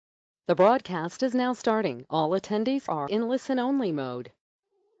The broadcast is now starting. All attendees are in listen-only mode.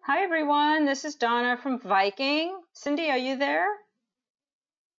 Hi everyone, this is Donna from Viking. Cindy, are you there?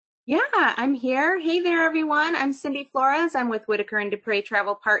 Yeah, I'm here. Hey there, everyone. I'm Cindy Flores. I'm with Whitaker and Dupre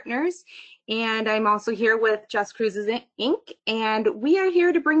Travel Partners, and I'm also here with Just Cruises Inc. And we are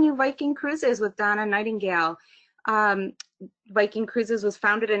here to bring you Viking Cruises with Donna Nightingale. Um, Viking Cruises was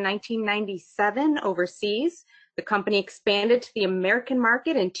founded in 1997 overseas. The company expanded to the American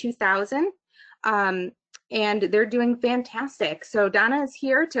market in 2000, and they're doing fantastic. So Donna is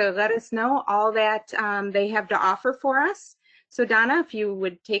here to let us know all that they have to offer for us. So Donna, if you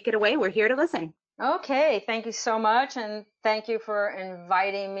would take it away, we're here to listen. Okay, thank you so much, and thank you for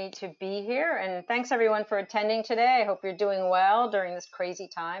inviting me to be here. And thanks everyone for attending today. I hope you're doing well during this crazy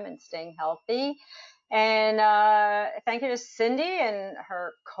time and staying healthy. And thank you to Cindy and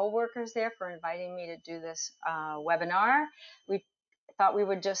her co-workers there for inviting me to do this webinar. We thought we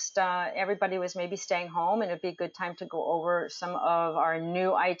would just, everybody was maybe staying home, and it'd be a good time to go over some of our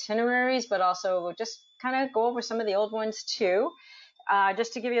new itineraries, but also just kind of go over some of the old ones too.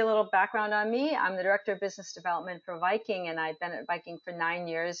 Just to give you a little background on me, I'm the Director of Business Development for Viking, and I've been at Viking for 9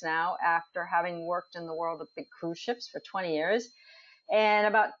 years now after having worked in the world of big cruise ships for 20 years. And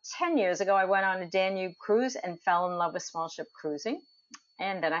about 10 years ago, I went on a Danube cruise and fell in love with small ship cruising.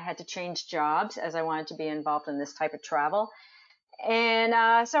 And then I had to change jobs as I wanted to be involved in this type of travel.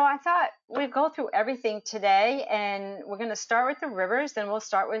 And so I thought we'd go through everything today, and we're going to start with the rivers. Then we'll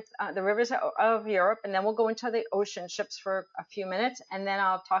start with the rivers of Europe, and then we'll go into the ocean ships for a few minutes. And then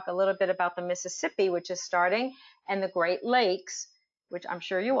I'll talk a little bit about the Mississippi, which is starting, and the Great Lakes, which I'm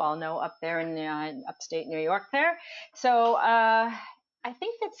sure you all know up there in upstate New York there. So I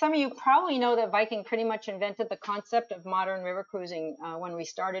think that some of you probably know that Viking pretty much invented the concept of modern river cruising when we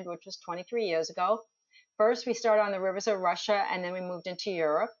started, which was 23 years ago. First, we started on the rivers of Russia, and then we moved into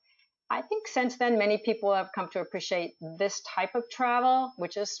Europe. I think since then, many people have come to appreciate this type of travel,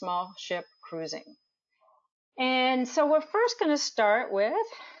 which is small ship cruising. And so we're first going to start with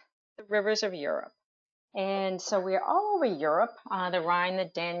the rivers of Europe. And so we're all over Europe, the Rhine,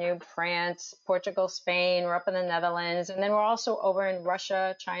 the Danube, France, Portugal, Spain, we're up in the Netherlands, and then we're also over in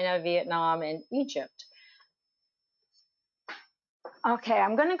Russia, China, Vietnam, and Egypt. Okay,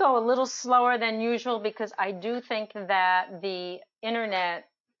 I'm going to go a little slower than usual because I do think that the internet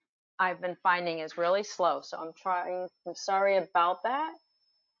I've been finding is really slow. So I'm sorry about that.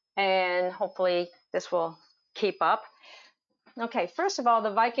 And hopefully this will keep up. Okay, first of all,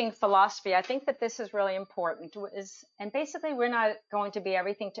 the Viking philosophy. I think that this is really important. And basically, we're not going to be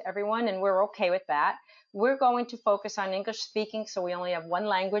everything to everyone, and we're okay with that. We're going to focus on English speaking, so we only have one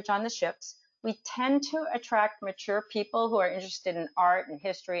language on the ships. We tend to attract mature people who are interested in art and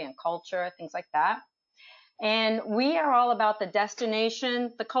history and culture, things like that. And we are all about the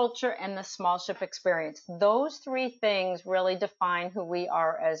destination, the culture, and the small ship experience. Those three things really define who we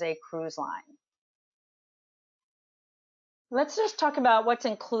are as a cruise line. Let's just talk about what's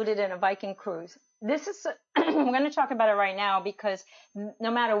included in a Viking cruise. This is, I'm going to talk about it right now because no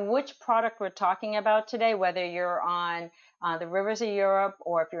matter which product we're talking about today, whether you're on the rivers of Europe,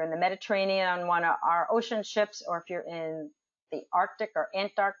 or if you're in the Mediterranean on one of our ocean ships, or if you're in the Arctic or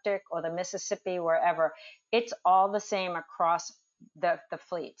Antarctic or the Mississippi, wherever, it's all the same across the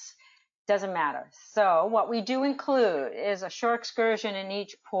fleets. Doesn't matter. So what we do include is a shore excursion in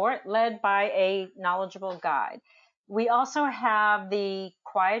each port led by a knowledgeable guide. We also have the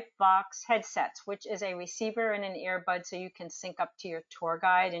Quiet Box headsets, which is a receiver and an earbud so you can sync up to your tour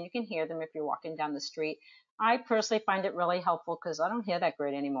guide and you can hear them if you're walking down the street. I personally find it really helpful because I don't hear that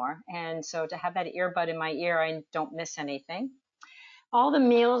great anymore. And so to have that earbud in my ear, I don't miss anything. All the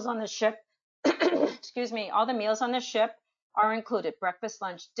meals on the ship, excuse me, all the meals on the ship are included. Breakfast,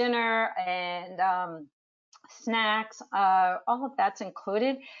 lunch, dinner, and snacks, all of that's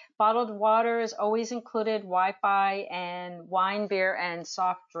included. Bottled water is always included, Wi-Fi, and wine, beer, and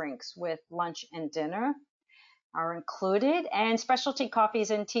soft drinks with lunch and dinner are included, and specialty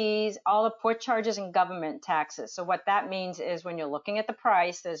coffees and teas, all the port charges and government taxes. So what that means is when you're looking at the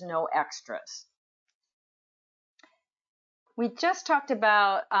price, there's no extras. We just talked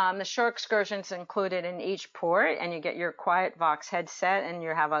about the shore excursions included in each port, and you get your Quiet Vox headset and you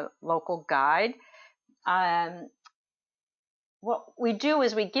have a local guide. What we do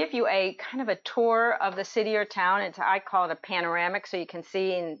is we give you a kind of a tour of the city or town. I call it a panoramic, so you can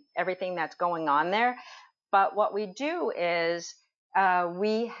see everything that's going on there. But what we do is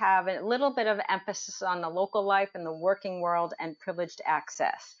we have a little bit of emphasis on the local life and the working world and privileged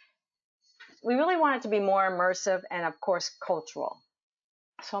access. We really want it to be more immersive and, of course, cultural.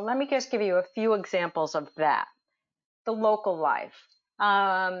 So let me just give you a few examples of that. The local life.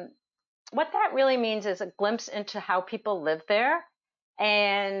 what that really means is a glimpse into how people live there.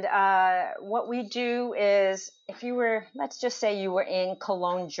 And what we do is, if you were, let's just say you were in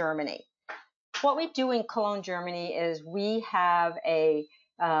Cologne, Germany. What we do in Cologne, Germany is we have a,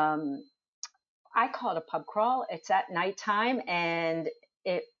 I call it a pub crawl. It's at nighttime, and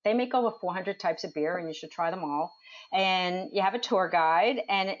they make over 400 types of beer, and you should try them all. And you have a tour guide,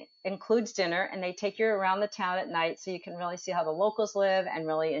 and it includes dinner, and they take you around the town at night so you can really see how the locals live and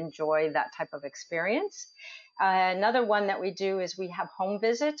really enjoy that type of experience. Another one that we do is we have home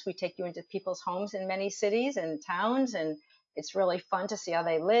visits. We take you into people's homes in many cities and towns, and it's really fun to see how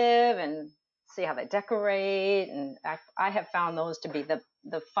they live and see how they decorate. And I have found those to be the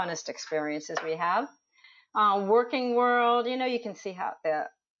funnest experiences we have. Working world, you know, you can see how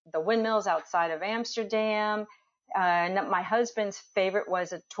the windmills outside of Amsterdam. My husband's favorite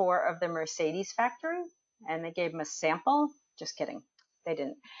was a tour of the Mercedes factory, and they gave him a sample. Just kidding, they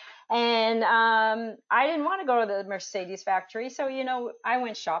didn't. And I didn't want to go to the Mercedes factory, so, you know, I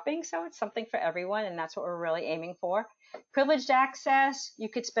went shopping. So it's something for everyone, and that's what we're really aiming for. Privileged access, you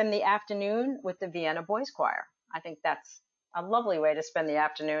could spend the afternoon with the Vienna Boys Choir. I think that's a lovely way to spend the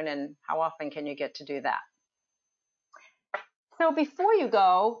afternoon, and how often can you get to do that? So before you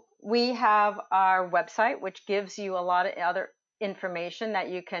go, we have our website, which gives you a lot of other information that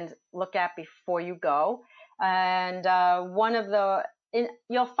you can look at before you go. And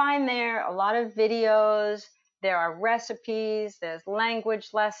you'll find there a lot of videos. There are recipes, there's language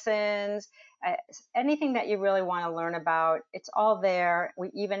lessons, anything that you really want to learn about, it's all there. We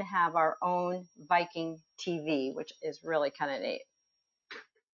even have our own Viking TV, which is really kind of neat.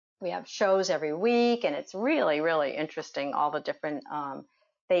 We have shows every week, and it's really, really interesting, all the different,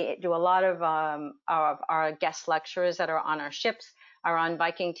 they do a lot of our guest lecturers that are on our ships are on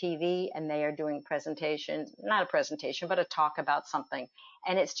Viking TV, and they are doing presentations, not a presentation, but a talk about something.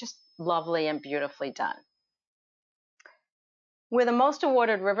 And it's just lovely and beautifully done. We're the most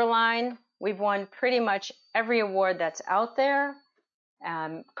awarded river line. We've won pretty much every award that's out there.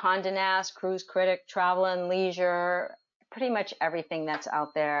 Condé Nast, Cruise Critic, Travel and Leisure, pretty much everything that's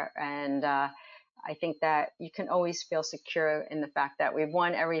out there. And I think that you can always feel secure in the fact that we've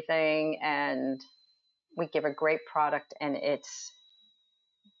won everything, and we give a great product, and it's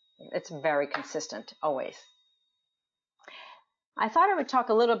very consistent always. I thought I would talk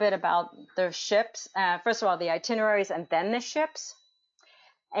a little bit about the ships. First of all, the itineraries, and then the ships.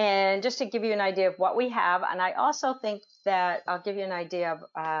 And just to give you an idea of what we have, and I also think that I'll give you an idea of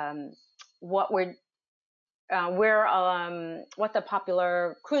what the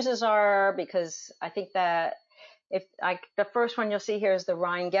popular cruises are, because I think that the first one you'll see here is the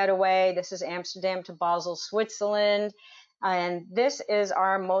Rhine Getaway. This is Amsterdam to Basel, Switzerland, and this is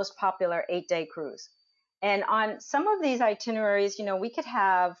our most popular 8-day cruise. And on some of these itineraries, you know, we could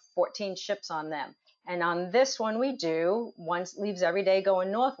have 14 ships on them. And on this one we do, one leaves every day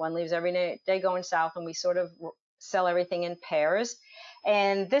going north, one leaves every day going south, and we sort of sell everything in pairs.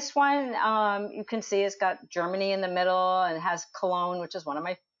 And this one, you can see it's got Germany in the middle, and it has Cologne, which is one of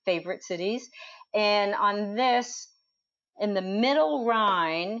my favorite cities. And on this, in the middle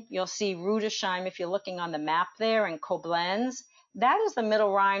Rhine, you'll see Rudesheim, if you're looking on the map there, and Koblenz. That is the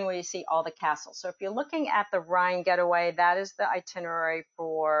middle Rhine where you see all the castles. So if you're looking at the Rhine Getaway, that is the itinerary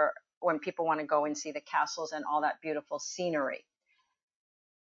for when people want to go and see the castles and all that beautiful scenery.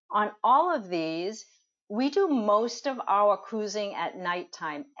 On all of these, we do most of our cruising at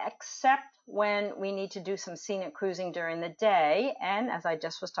nighttime, except when we need to do some scenic cruising during the day. And as I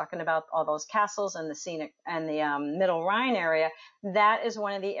just was talking about all those castles and the scenic and the middle Rhine area, that is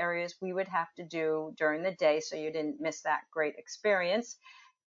one of the areas we would have to do during the day, so you didn't miss that great experience.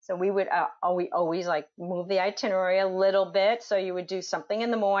 So we would we always like move the itinerary a little bit. So you would do something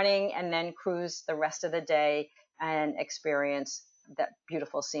in the morning and then cruise the rest of the day and experience that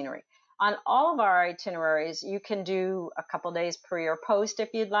beautiful scenery. On all of our itineraries, you can do a couple days pre or post if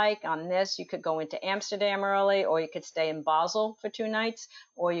you'd like. On this, you could go into Amsterdam early, or you could stay in Basel for 2 nights,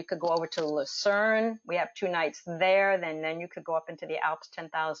 or you could go over to Lucerne. We have 2 nights there. Then you could go up into the Alps,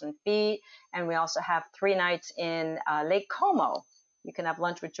 10,000 feet. And we also have 3 nights in Lake Como. You can have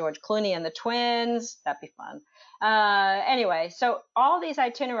lunch with George Clooney and the twins. That'd be fun. Anyway, so all these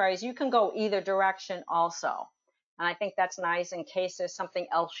itineraries, you can go either direction also. And I think that's nice in case there's something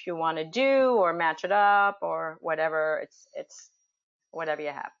else you want to do or match it up or whatever. It's whatever you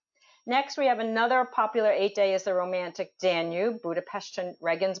have. Next, we have another popular 8-day is the romantic Danube, Budapest to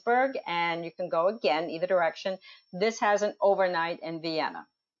Regensburg. And you can go again, either direction. This has an overnight in Vienna.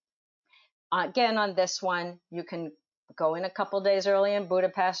 Again, on this one, you can go in a couple days early in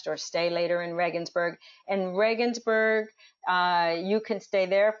Budapest or stay later in Regensburg. In Regensburg, you can stay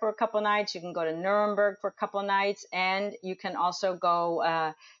there for a couple nights. You can go to Nuremberg for a couple nights, and you can also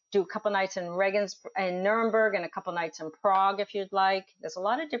go do a couple nights in Nuremberg and a couple nights in Prague if you'd like. There's a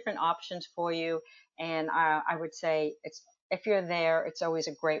lot of different options for you, and I would say if you're there, it's always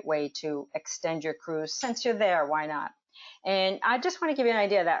a great way to extend your cruise. Since you're there, why not? And I just want to give you an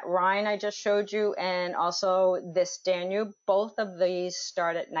idea that Rhine I just showed you, and also this Danube, both of these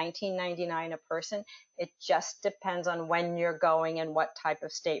start at $19.99 a person. It just depends on when you're going and what type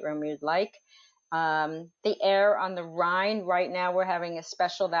of stateroom you'd like. The air on the Rhine, right now we're having a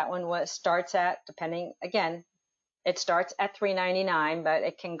special. That one starts at, depending, again, it starts at $3.99, but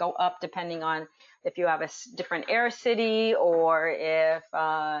it can go up depending on if you have a different air city, or if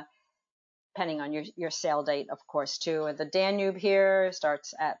depending on your sail date, of course, too. The Danube here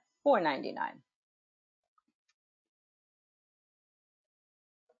starts at $4.99.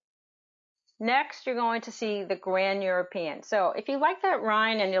 Next, you're going to see the Grand European. So if you like that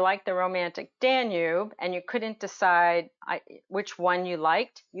Rhine and you like the romantic Danube and you couldn't decide which one you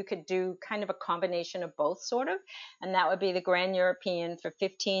liked, you could do kind of a combination of both, sort of, and that would be the Grand European for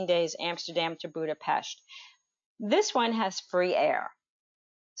 15 days, Amsterdam to Budapest. This one has free air.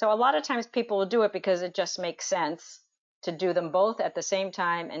 So a lot of times people will do it because it just makes sense to do them both at the same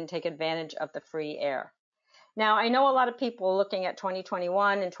time and take advantage of the free air. Now, I know a lot of people are looking at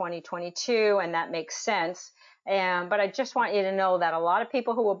 2021 and 2022, and that makes sense. But I just want you to know that a lot of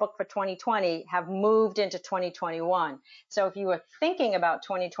people who were booked for 2020 have moved into 2021. So if you were thinking about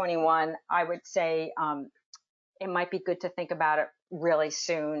 2021, I would say it might be good to think about it really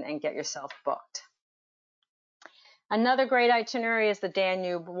soon and get yourself booked. Another great itinerary is the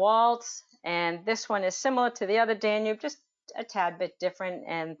Danube Waltz, and this one is similar to the other Danube, just a tad bit different,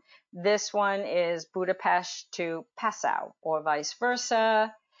 and this one is Budapest to Passau, or vice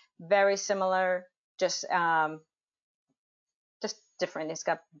versa. Very similar, just different. It's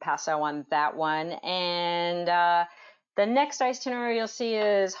got Passau on that one. And the next itinerary you'll see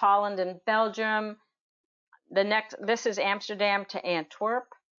is Holland and Belgium. This is Amsterdam to Antwerp.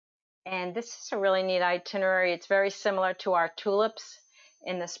 And this is a really neat itinerary. It's very similar to our tulips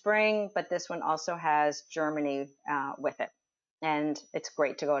in the spring, but this one also has Germany with it. And it's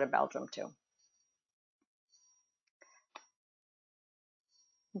great to go to Belgium too.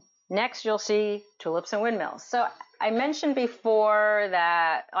 Next, you'll see tulips and windmills. So I mentioned before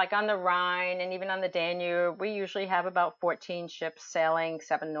that, like on the Rhine and even on the Danube, we usually have about 14 ships sailing,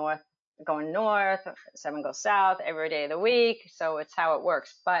 7 going north, 7 go south every day of the week. So it's how it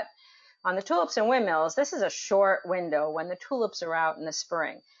works. But on the tulips and windmills, this is a short window when the tulips are out in the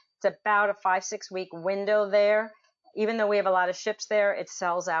spring. It's about a 5-6 week window there. Even though we have a lot of ships there, it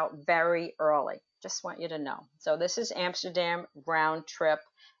sells out very early. Just want you to know. So this is Amsterdam round trip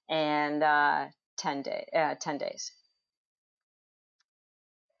and 10 days.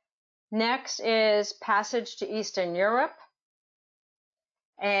 Next is passage to Eastern Europe.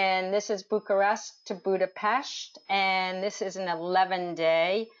 And this is Bucharest to Budapest. And this is an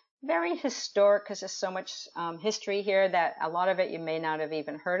 11-day. Very historic because there's so much history here that a lot of it you may not have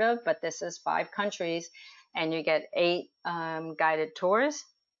even heard of, but this is 5 countries and you get 8 guided tours.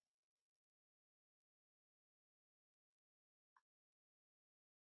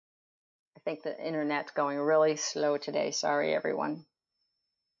 I think the internet's going really slow today. Sorry, everyone.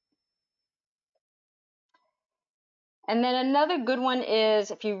 And then another good one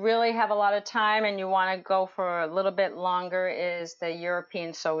is if you really have a lot of time and you want to go for a little bit longer is the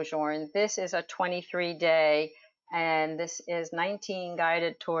European Sojourn. This is a 23-day and this is 19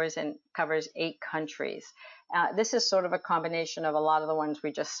 guided tours and covers 8 countries. This is sort of a combination of a lot of the ones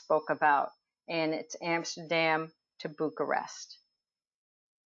we just spoke about, and it's Amsterdam to Bucharest.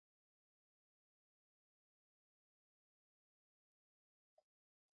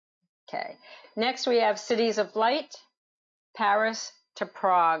 Okay, next we have Cities of Light, Paris to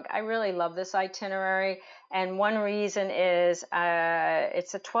Prague. I really love this itinerary, and one reason is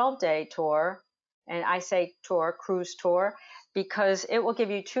it's a 12-day tour, and I say tour, cruise tour, because it will give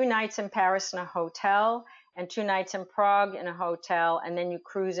you 2 nights in Paris in a hotel and 2 nights in Prague in a hotel, and then you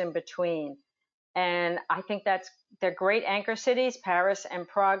cruise in between. And I think they're great anchor cities, Paris and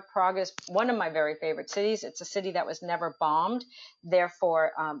Prague. Prague is one of my very favorite cities. It's a city that was never bombed.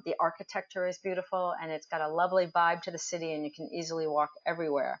 Therefore, the architecture is beautiful and it's got a lovely vibe to the city and you can easily walk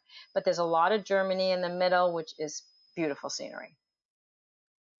everywhere. But there's a lot of Germany in the middle, which is beautiful scenery.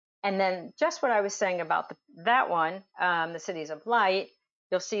 And then just what I was saying about that one, the Cities of Light,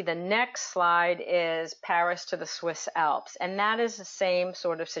 you'll see the next slide is Paris to the Swiss Alps. And that is the same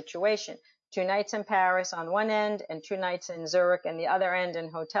sort of situation. 2 nights in Paris on one end and 2 nights in Zurich and the other end in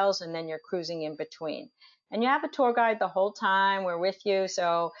hotels, and then you're cruising in between. And you have a tour guide the whole time. We're with you,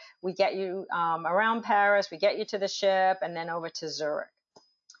 so we get you around Paris, we get you to the ship, and then over to Zurich.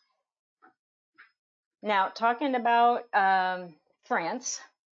 Now, talking about France,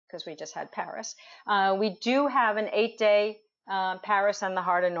 because we just had Paris, we do have an 8-day Paris and the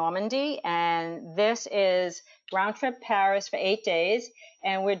heart of Normandy, and this is round trip Paris for 8 days,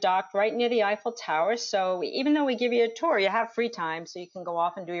 and we're docked right near the Eiffel Tower. So even though we give you a tour, you have free time, so you can go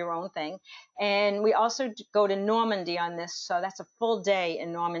off and do your own thing. And we also go to Normandy on this, so that's a full day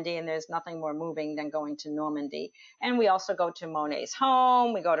in Normandy, and there's nothing more moving than going to Normandy. And we also go to Monet's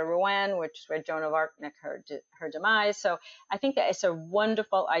home. We go to Rouen, which is where Joan of Arc met her demise. So I think that it's a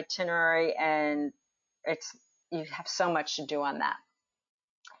wonderful itinerary, and you have so much to do on that.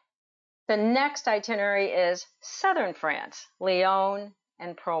 The next itinerary is southern France, Lyon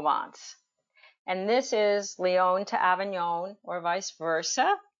and Provence. And this is Lyon to Avignon or vice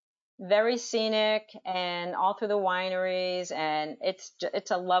versa. Very scenic and all through the wineries, and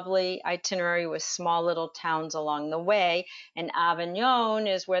it's a lovely itinerary with small little towns along the way. And Avignon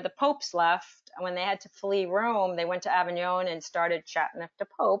is where the popes left. When they had to flee Rome, they went to Avignon and started chatting with the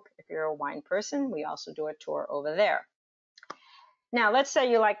Pope. If you're a wine person, we also do a tour over there. Now, let's say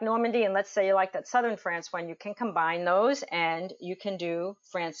you like Normandy, and let's say you like that southern France one. You can combine those, and you can do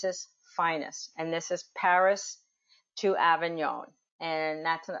France's finest. And this is Paris to Avignon. And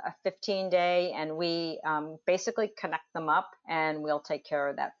that's a 15-day, and we basically connect them up, and we'll take care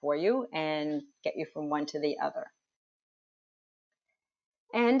of that for you and get you from one to the other.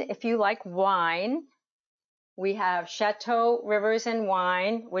 And if you like wine, we have Chateau Rivers and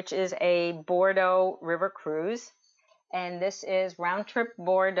Wine, which is a Bordeaux river cruise. And this is round trip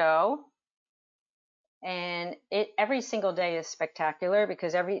Bordeaux. And every single day is spectacular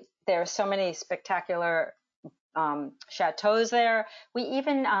because there are so many spectacular chateaus there. We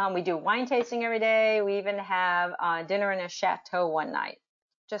even we do wine tasting every day. We even have dinner in a chateau one night.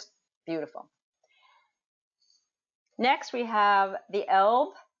 Just beautiful. Next, we have the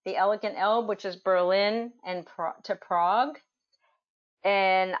Elbe, the Elegant Elbe, which is Berlin and to Prague.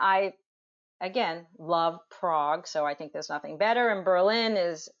 And I, again, love Prague, so I think there's nothing better. And Berlin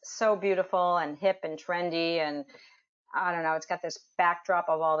is so beautiful and hip and trendy, and I don't know, it's got this backdrop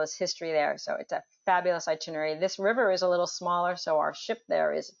of all this history there. So it's a fabulous itinerary. This river is a little smaller, so our ship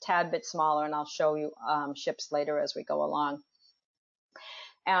there is a tad bit smaller, and I'll show you ships later as we go along.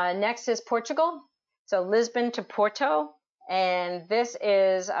 Next is Portugal. So Lisbon to Porto, and this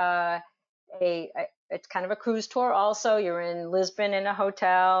is it's kind of a cruise tour also. You're in Lisbon in a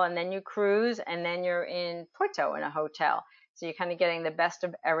hotel, and then you cruise, and then you're in Porto in a hotel. So you're kind of getting the best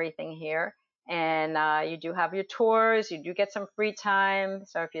of everything here. And you do have your tours. You do get some free time.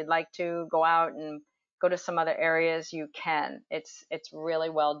 So if you'd like to go out and go to some other areas, you can. It's really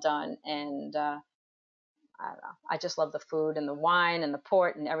well done. And I don't know. I just love the food and the wine and the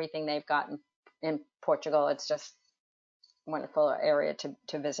port and everything they've got in Portugal. It's just a wonderful area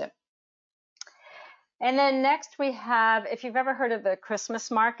to visit. And then next we have, if you've ever heard of the Christmas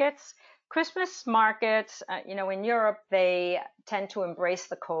markets, in Europe, they tend to embrace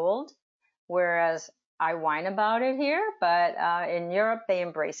the cold, whereas I whine about it here, but in Europe, they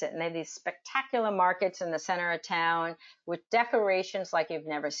embrace it. And they have these spectacular markets in the center of town with decorations like you've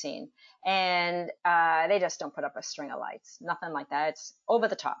never seen. And they just don't put up a string of lights, nothing like that. It's over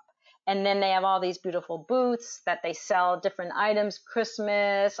the top. And then they have all these beautiful booths that they sell different items,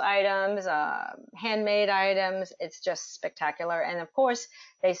 Christmas items, handmade items. It's just spectacular. And of course,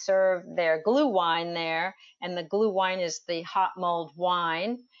 they serve their glue wine there. And the glue wine is the hot mulled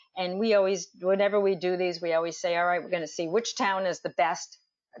wine. And we always, whenever we do these, we always say, all right, we're going to see which town is the best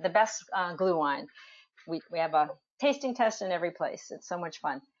glue wine. We have a tasting test in every place. It's so much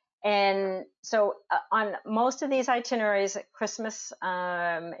fun. And so on most of these itineraries, Christmas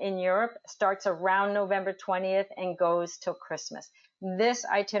in Europe starts around November 20th and goes till Christmas. This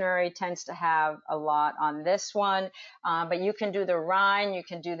itinerary tends to have a lot on this one, but you can do the Rhine, you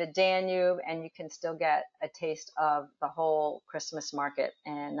can do the Danube, and you can still get a taste of the whole Christmas market.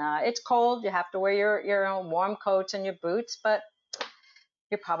 And it's cold. You have to wear your warm coats and your boots, but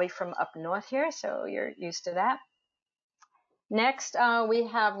you're probably from up north here, so you're used to that. Next, we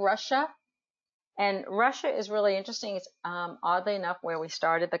have Russia, and Russia is really interesting. It's oddly enough where we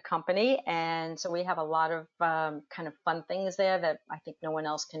started the company, and so we have a lot of kind of fun things there that I think no one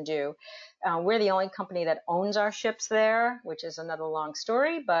else can do. We're the only company that owns our ships there, which is another long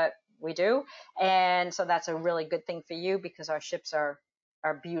story, but we do. And so that's a really good thing for you because our ships are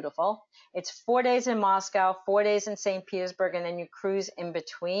are beautiful. It's 4 days in Moscow, 4 days in St. Petersburg, and then you cruise in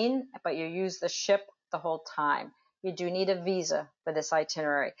between, but you use the ship the whole time. You do need a visa for this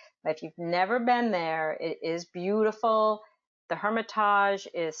itinerary. But if you've never been there, it is beautiful. The Hermitage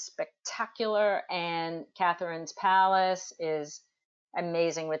is spectacular, and Catherine's Palace is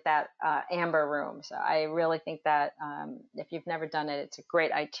amazing with that amber room. So I really think that if you've never done it, it's a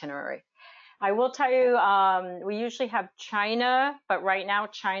great itinerary. I will tell you, we usually have China, but right now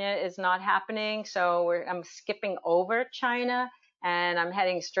China is not happening. So I'm skipping over China and I'm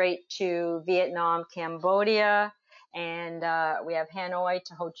heading straight to Vietnam, Cambodia. And we have Hanoi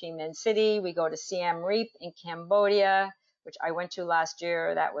to Ho Chi Minh City. We go to Siem Reap in Cambodia, which I went to last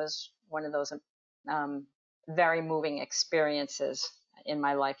year. That was one of those very moving experiences in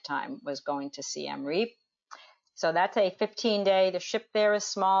my lifetime, was going to Siem Reap. So that's a 15-day. The ship there is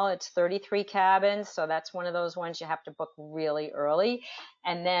small. It's 33 cabins. So that's one of those ones you have to book really early.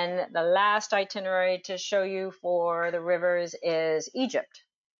 And then the last itinerary to show you for the rivers is Egypt.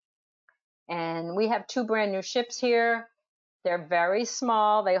 And we have 2 brand new ships here. They're very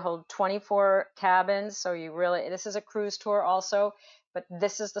small. They hold 24 cabins. So this is a cruise tour also, but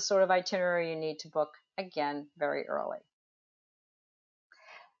this is the sort of itinerary you need to book, again, very early.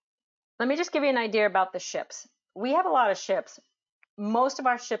 Let me just give you an idea about the ships. We have a lot of ships. Most of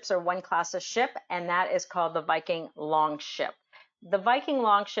our ships are one class of ship, and that is called the Viking Longship. The Viking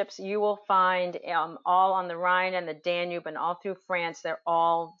Longships you will find all on the Rhine and the Danube and all through France. They're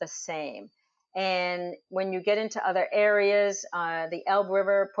all the same. And when you get into other areas, the Elbe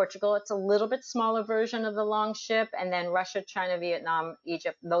River, Portugal, it's a little bit smaller version of the Longship. And then Russia, China, Vietnam,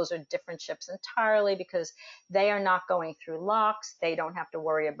 Egypt, those are different ships entirely because they are not going through locks. They don't have to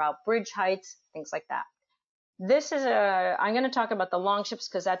worry about bridge heights, things like that. I'm going to talk about the Longships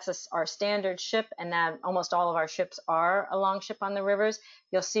because that's our standard ship, and that almost all of our ships are a Longship on the rivers.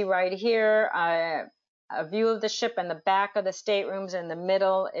 You'll see right here a view of the ship, and the back of the staterooms. In the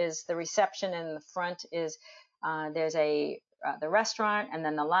middle is the reception, and in the front is there's the restaurant, and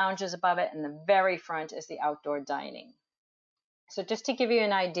then the lounges above it, and the very front is the outdoor dining. So just to give you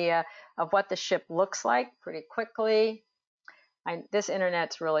an idea of what the ship looks like pretty quickly. This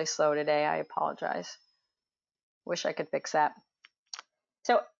internet's really slow today. I apologize. Wish I could fix that.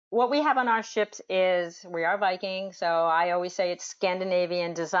 So what we have on our ships is, we are Viking, so I always say it's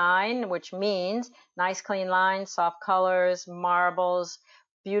Scandinavian design, which means nice clean lines, soft colors, marbles,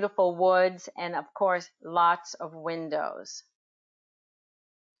 beautiful woods, and of course, lots of windows.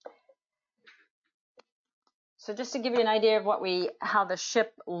 So just to give you an idea of how the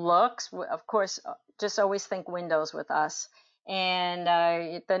ship looks, of course, just always think windows with us. And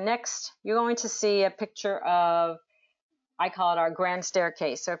the next, you're going to see a picture of, I call it our grand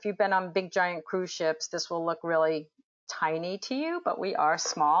staircase. So if you've been on big giant cruise ships, this will look really tiny to you, but we are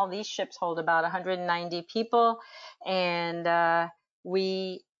small. These ships hold about 190 people, and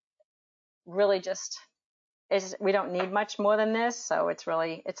we really we don't need much more than this. So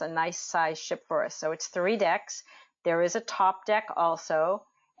it's a nice size ship for us. So it's 3 decks. There is a top deck also.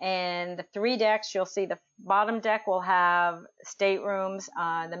 And the 3 decks, you'll see the bottom deck will have staterooms.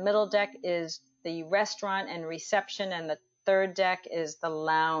 The middle deck is the restaurant and reception, and the 3rd deck is the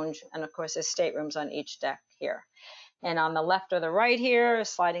lounge, and of course there's staterooms on each deck here. And on the left or the right here,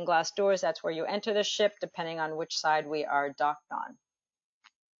 sliding glass doors, that's where you enter the ship depending on which side we are docked on.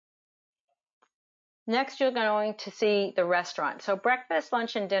 Next, you're going to see the restaurant. So breakfast,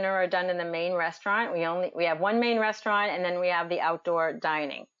 lunch, and dinner are done in the main restaurant. We have one main restaurant, and then we have the outdoor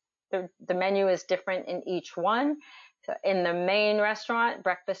dining. The menu is different in each one. So in the main restaurant,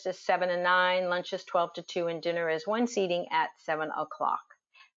 breakfast is 7 to 9, lunch is 12 to 2, and dinner is 1 seating at 7 o'clock.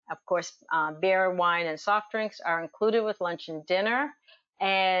 Of course, beer, wine, and soft drinks are included with lunch and dinner.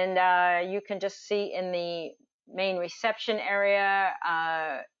 And you can just see in the main reception area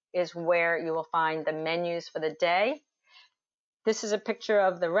is where you will find the menus for the day. This is a picture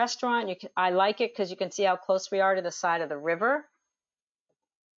of the restaurant. I like it because you can see how close we are to the side of the river.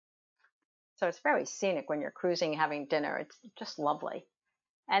 So it's very scenic when you're cruising, having dinner. It's just lovely.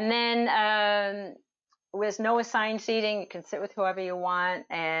 And then there's no assigned seating. You can sit with whoever you want.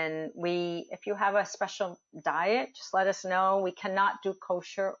 And if you have a special diet, just let us know. We cannot do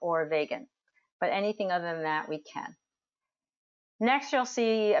kosher or vegan, but anything other than that, we can. Next, you'll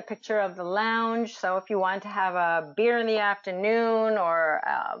see a picture of the lounge. So if you want to have a beer in the afternoon or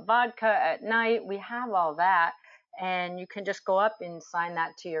vodka at night, we have all that. And you can just go up and sign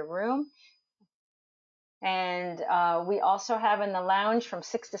that to your room. And we also have in the lounge from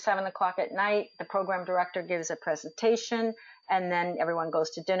 6 to 7 o'clock at night, the program director gives a presentation, and then everyone goes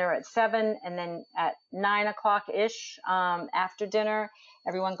to dinner at 7, and then at 9 o'clock ish, after dinner,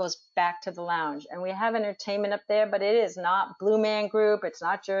 everyone goes back to the lounge. And we have entertainment up there, but it is not Blue Man Group, it's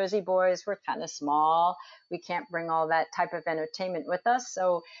not Jersey Boys. We're kind of small. We can't bring all that type of entertainment with us.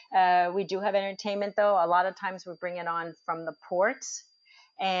 So we do have entertainment, though. A lot of times we bring it on from the ports.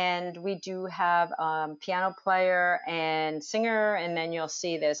 And we do have piano player and singer, and then you'll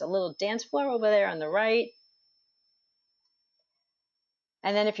see there's a little dance floor over there on the right.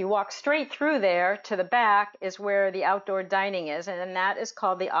 And then if you walk straight through there to the back is where the outdoor dining is, and then that is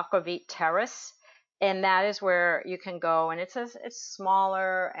called the Aquavit Terrace. And that is where you can go, and it's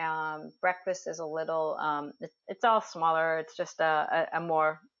smaller. Breakfast is a little, it's all smaller. It's just a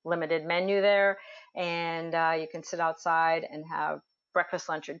more limited menu there, and you can sit outside and have breakfast,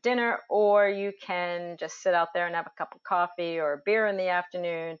 lunch, or dinner, or you can just sit out there and have a cup of coffee or a beer in the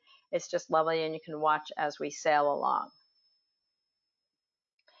afternoon. It's just lovely, and you can watch as we sail along.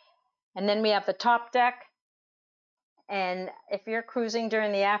 And then we have the top deck. And if you're cruising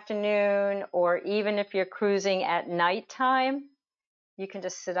during the afternoon, or even if you're cruising at nighttime, you can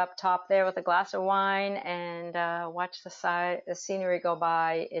just sit up top there with a glass of wine and watch the scenery go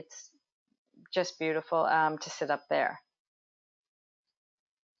by. It's just beautiful to sit up there.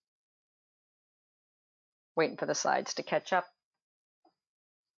 Waiting for the slides to catch up.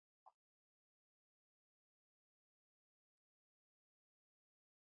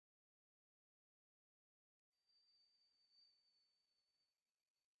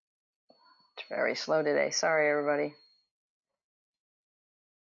 It's very slow today. Sorry, everybody.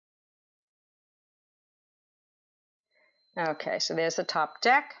 Okay, so there's the top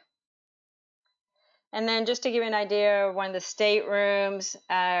deck. And then just to give you an idea of one of the staterooms,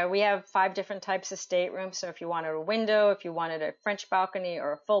 we have 5 different types of staterooms. So if you wanted a window, if you wanted a French balcony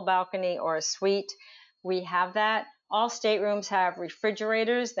or a full balcony or a suite, we have that. All staterooms have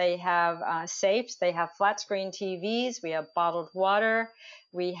refrigerators. They have safes. They have flat screen TVs. We have bottled water.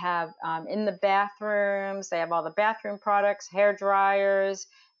 We have in the bathrooms, they have all the bathroom products, hair dryers,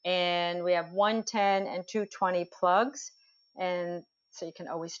 and we have 110 and 220 plugs. And so you can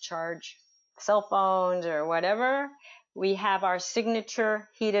always charge cell phones or whatever. We have our signature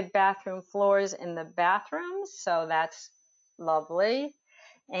heated bathroom floors in the bathrooms, so that's lovely.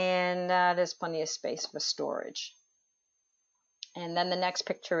 And there's plenty of space for storage. And then the next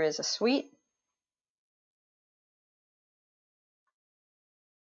picture is a suite.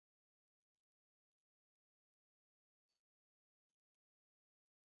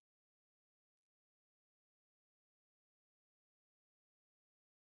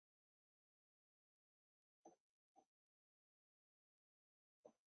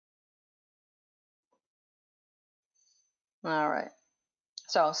 All right.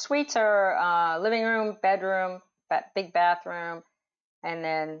 So suites are living room, bedroom, big bathroom, and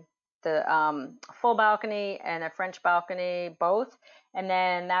then the full balcony and a French balcony, both. And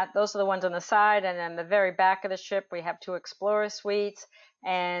then those are the ones on the side. And then the very back of the ship, we have 2 Explorer suites,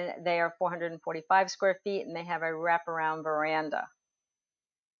 and they are 445 square feet, and they have a wraparound veranda.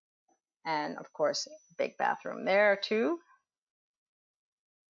 And of course, big bathroom there too.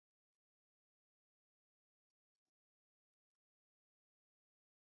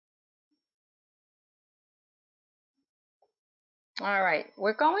 All right,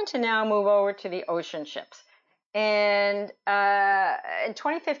 we're going to now move over to the ocean ships. And in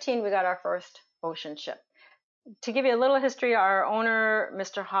 2015, we got our first ocean ship. To give you a little history, our owner,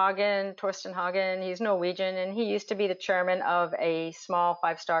 Mr. Hagen, Torsten Hagen, he's Norwegian, and he used to be the chairman of a small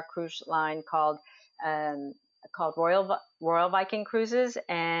 5-star cruise line called Royal Viking Cruises.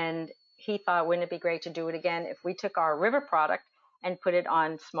 And he thought, wouldn't it be great to do it again if we took our river product and put it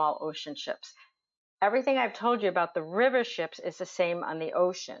on small ocean ships? Everything I've told you about the river ships is the same on the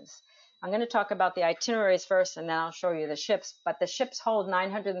oceans. I'm going to talk about the itineraries first, and then I'll show you the ships. But the ships hold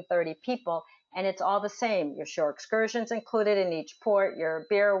 930 people, and it's all the same. Your shore excursions included in each port. Your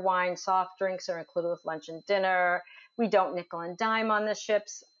beer, wine, soft drinks are included with lunch and dinner. We don't nickel and dime on the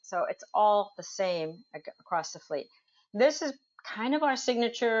ships, so it's all the same across the fleet. This is kind of our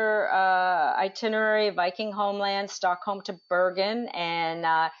signature itinerary: Viking homeland, Stockholm to Bergen,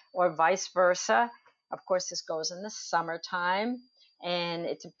 and or vice versa. Of course, this goes in the summertime, and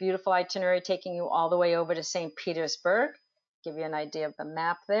it's a beautiful itinerary taking you all the way over to St. Petersburg. Give you an idea of the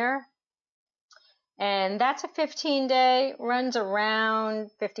map there. And that's a 15-day, runs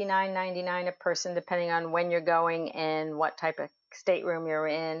around $59.99 a person, depending on when you're going and what type of stateroom you're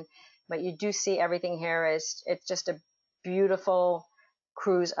in. But you do see everything here. It's just a beautiful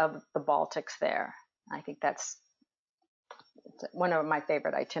cruise of the Baltics there. I think that's one of my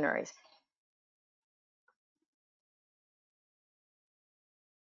favorite itineraries.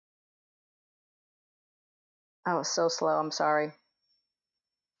 Oh, so slow. I'm sorry.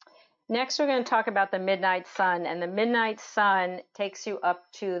 Next, we're going to talk about the midnight sun, and the midnight sun takes you up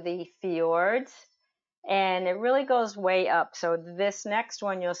to the fjords, and it really goes way up. So this next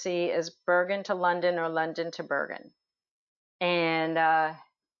one you'll see is Bergen to London or London to Bergen, and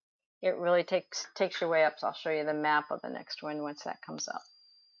it really takes you way up. So I'll show you the map of the next one once that comes up.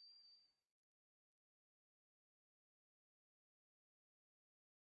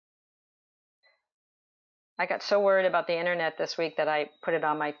 I got so worried about the internet this week that I put it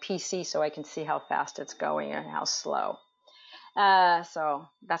on my PC so I can see how fast it's going and how slow. So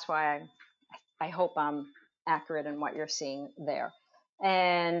that's why I hope I'm accurate in what you're seeing there.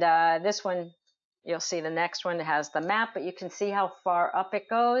 And this one, you'll see the next one has the map, but you can see how far up it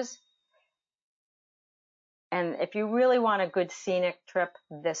goes. And if you really want a good scenic trip,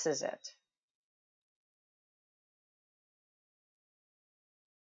 this is it.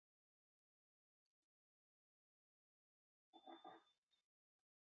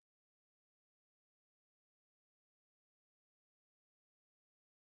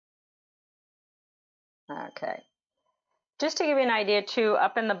 Okay. Just to give you an idea too,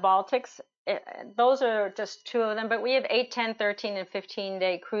 up in the Baltics, those are just two of them, but we have 8, 10, 13, and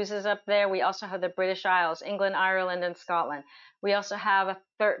 15-day cruises up there. We also have the British Isles, England, Ireland, and Scotland. We also have a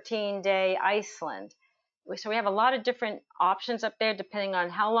 13-day Iceland. So we have a lot of different options up there depending on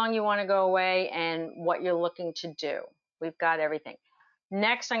how long you want to go away and what you're looking to do. We've got everything.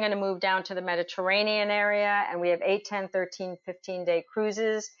 Next, I'm going to move down to the Mediterranean area, and we have 8, 10, 13, 15-day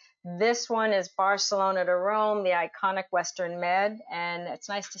cruises. This one is Barcelona to Rome, the iconic Western Med, and it's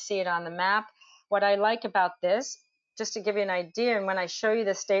nice to see it on the map. What I like about this, just to give you an idea, and when I show you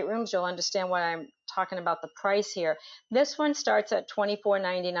the staterooms, you'll understand what I'm talking about the price here. This one starts at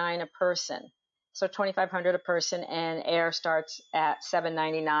 $24.99 a person, so $2,500 a person, and air starts at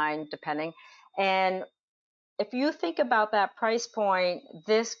 $7.99 depending. And if you think about that price point,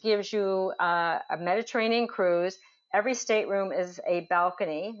 this gives you a Mediterranean cruise. Every stateroom is a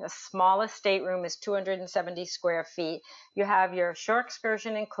balcony. The smallest stateroom is 270 square feet. You have your shore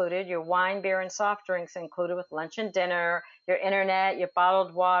excursion included, your wine, beer, and soft drinks included with lunch and dinner, your internet, your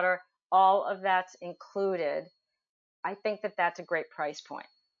bottled water, all of that's included. I think that that's a great price point.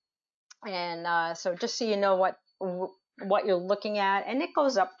 And so just so you know what you're looking at, and it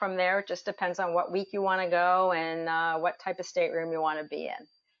goes up from there. It just depends on what week you want to go and what type of stateroom you want to be in.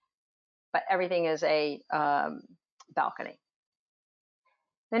 But everything is a balcony.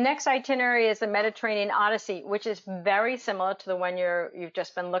 The next itinerary is the Mediterranean Odyssey, which is very similar to the one you've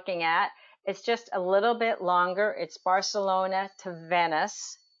just been looking at. It's just a little bit longer. It's Barcelona to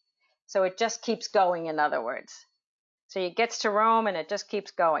Venice. So it just keeps going, in other words. So it gets to Rome and it just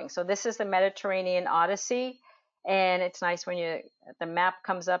keeps going. So this is the Mediterranean Odyssey. And it's nice when the map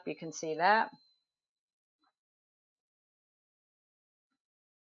comes up, you can see that.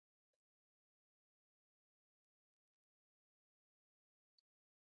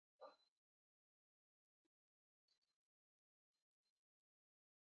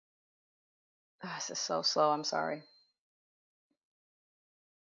 Oh, this is so slow, I'm sorry.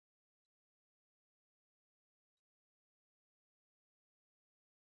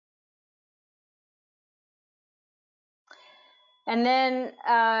 And then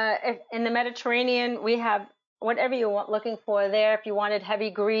in the Mediterranean, we have whatever you want looking for there. If you wanted heavy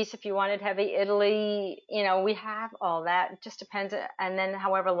Greece, if you wanted heavy Italy, we have all that. It just depends. And then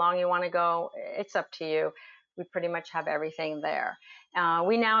however long you want to go, it's up to you. We pretty much have everything there.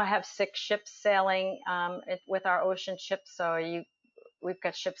 We now have 6 ships sailing with our ocean ships. So we've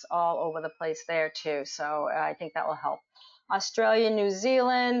got ships all over the place there too. So I think that will help. Australia, New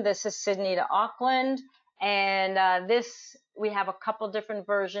Zealand, this is Sydney to Auckland. And we have a couple different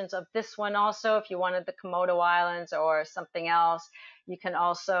versions of this one also. If you wanted the Komodo Islands or something else, you can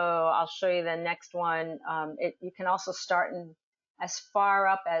also, I'll show you the next one. You can also start as far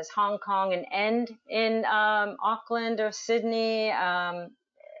up as Hong Kong and end in Auckland or Sydney.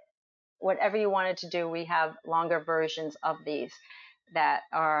 Whatever you wanted to do, we have longer versions of these that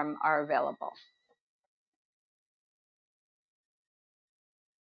are available.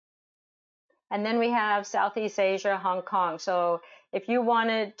 And then we have Southeast Asia, Hong Kong. So if you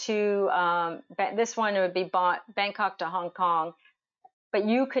wanted to, this one, it would be Bangkok to Hong Kong, but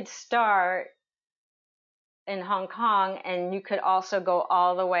you could start in Hong Kong and you could also go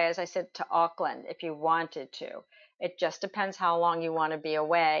all the way, as I said, to Auckland if you wanted to. It just depends how long you want to be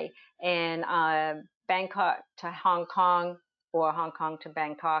away. And Bangkok to Hong Kong or Hong Kong to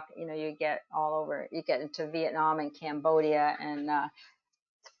Bangkok, you get all over, you get into Vietnam and Cambodia, and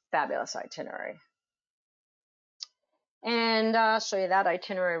fabulous itinerary. And I'll show you that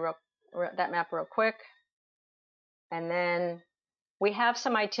itinerary, that map real quick. And then we have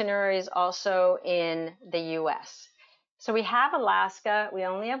some itineraries also in the US. So we have Alaska. We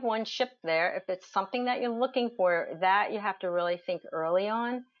only have one ship there. If it's something that you're looking for, that you have to really think early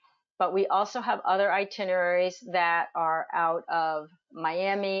on. But we also have other itineraries that are out of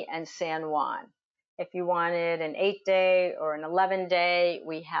Miami and San Juan. If you wanted an 8-day or an 11-day,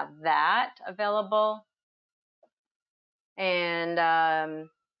 we have that available. And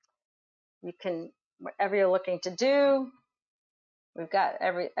you can, whatever you're looking to do, we've got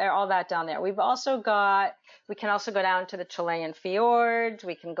all that down there. We can also go down to the Chilean fjords.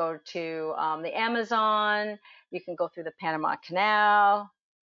 We can go to the Amazon. You can go through the Panama Canal.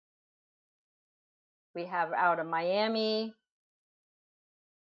 We have out of Miami.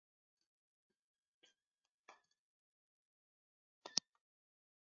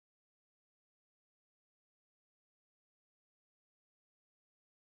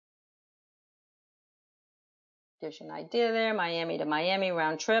 Gives you an idea there. Miami to Miami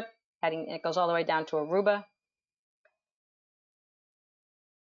round trip. It goes all the way down to Aruba.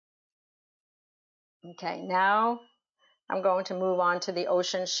 Okay, now I'm going to move on to the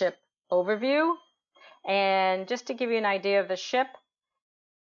ocean ship overview. And just to give you an idea of the ship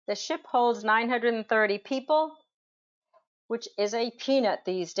holds 930 people, which is a peanut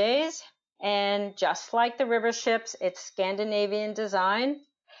these days. And just like the river ships, it's Scandinavian design.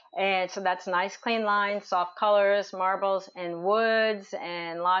 And so that's nice clean lines, soft colors, marbles and woods,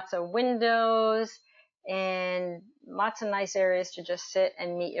 and lots of windows, and lots of nice areas to just sit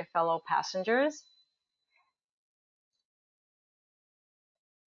and meet your fellow passengers.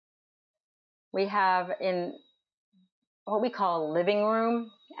 We have in what we call a living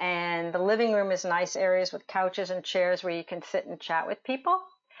room, and the living room is nice areas with couches and chairs where you can sit and chat with people.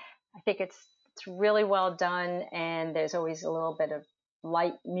 I think it's really well done, and there's always a little bit of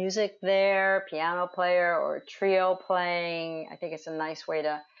light music there, piano player or trio playing. I think it's a nice way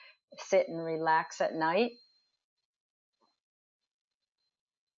to sit and relax at night.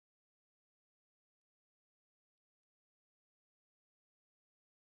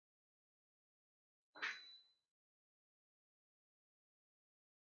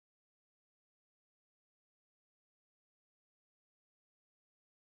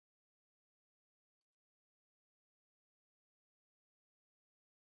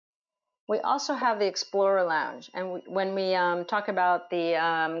 We also have the Explorer Lounge, and when we talk about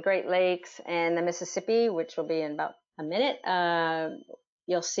the Great Lakes and the Mississippi, which will be in about a minute,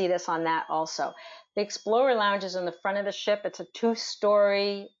 you'll see this on that also. The Explorer Lounge is in the front of the ship. It's a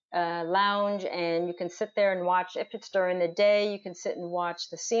 2-story lounge, and you can sit there and watch. If it's during the day, you can sit and watch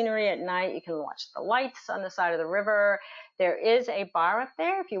the scenery. At night, you can watch the lights on the side of the river. There is a bar up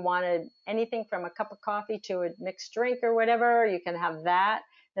there. If you wanted anything from a cup of coffee to a mixed drink or whatever, you can have that.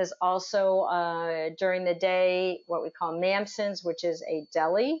 There's also during the day what we call Mamsons, which is a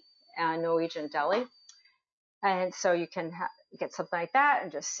deli, a Norwegian deli. And so you can get something like that and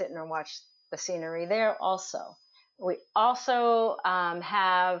just sit and watch the scenery there also. We also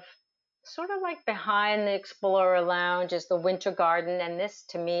have sort of like behind the Explorer Lounge is the Winter Garden. And this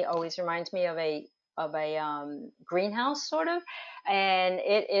to me always reminds me of a greenhouse sort of. And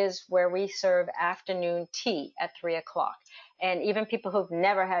it is where we serve afternoon tea at 3 o'clock. And even people who've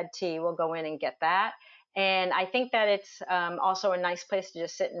never had tea will go in and get that. And I think that it's also a nice place to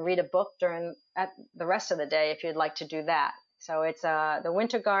just sit and read a book at the rest of the day if you'd like to do that. So it's the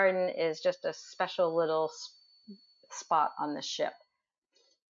Winter Garden is just a special little spot on the ship.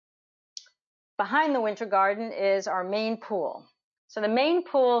 Behind the Winter Garden is our main pool. So the main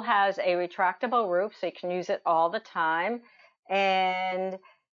pool has a retractable roof, so you can use it all the time. And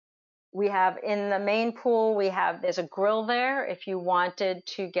we have in the main pool, there's a grill there. If you wanted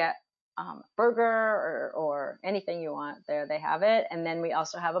to get a burger or anything you want there, they have it. And then we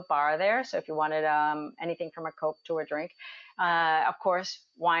also have a bar there. So if you wanted anything from a Coke to a drink, of course,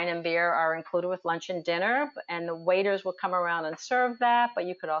 wine and beer are included with lunch and dinner, and the waiters will come around and serve that. But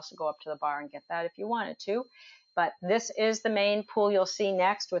you could also go up to the bar and get that if you wanted to. But this is the main pool you'll see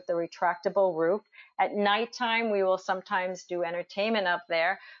next with the retractable roof. At nighttime, we will sometimes do entertainment up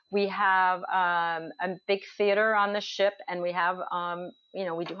there. We have a big theater on the ship, and we have,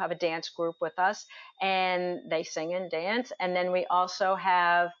 we do have a dance group with us, and they sing and dance. And then we also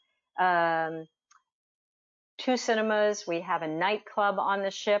have 2 cinemas. We have a nightclub on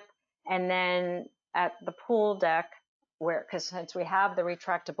the ship, and then at the pool deck, because since we have the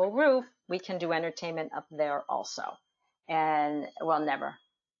retractable roof, we can do entertainment up there also. And we'll never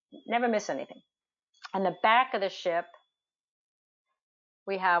miss anything. On the back of the ship,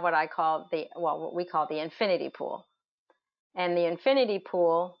 we have what we call the infinity pool. And the infinity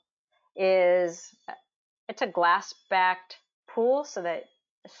pool is it's a glass-backed pool, so that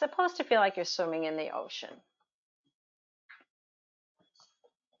it's supposed to feel like you're swimming in the ocean.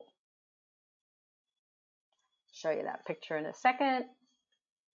 Show you that picture in a second.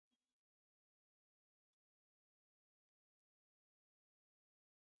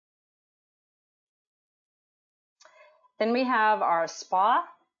 Then we have our spa,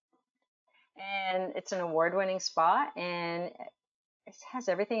 and it's an award-winning spa, and it has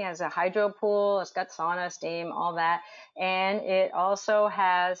everything. It has a hydro pool, it's got sauna, steam, all that. And it also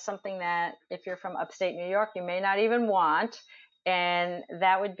has something that if you're from upstate New York, you may not even want, and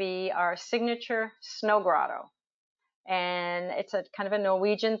that would be our signature snow grotto. And it's a kind of a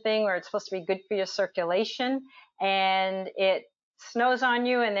Norwegian thing where it's supposed to be good for your circulation, and it snows on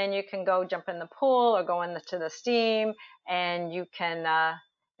you, and then you can go jump in the pool or go into the steam, and you can,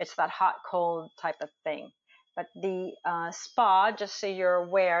 it's that hot cold type of thing. But the spa, just so you're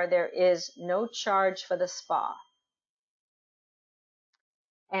aware, there is no charge for the spa.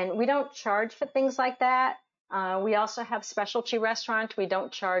 And we don't charge for things like that. We also have specialty restaurants. We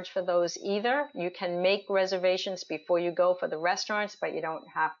don't charge for those either. You can make reservations before you go for the restaurants, but you don't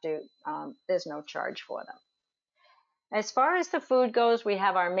have to. There's no charge for them. As far as the food goes, we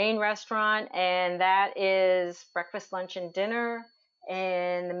have our main restaurant, and that is breakfast, lunch, and dinner.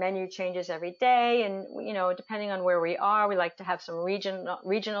 And the menu changes every day. And, you know, depending on where we are, we like to have some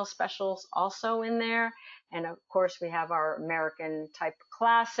regional specials also in there. And of course, we have our American type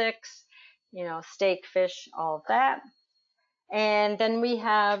classics, you know, steak, fish, all of that. And then we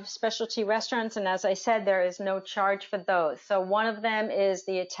have specialty restaurants. And as I said, there is no charge for those. So one of them is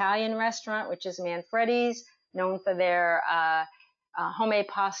the Italian restaurant, which is Manfredi's, known for their homemade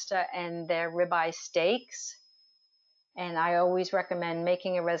pasta and their ribeye steaks. And I always recommend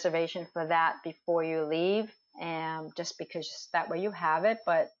making a reservation for that before you leave, and just because that way you have it.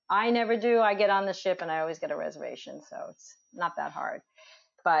 But I never do. I get on the ship and I always get a reservation, so it's not that hard.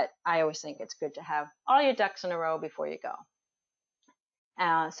 But I always think it's good to have all your ducks in a row before you go.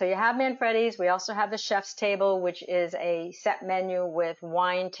 So you have Manfredi's. We also have the chef's table, which is a set menu with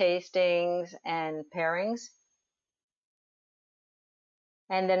wine tastings and pairings.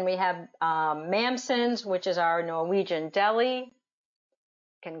 And then we have Mamsen's, which is our Norwegian deli.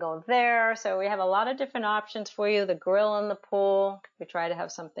 Can go there. So we have a lot of different options for you. The grill and the pool. We try to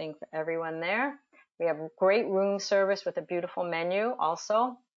have something for everyone there. We have great room service with a beautiful menu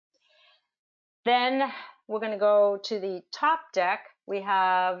also. Then we're going to go to the top deck. We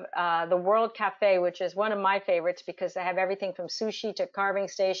have the World Cafe, which is one of my favorites because they have everything from sushi to carving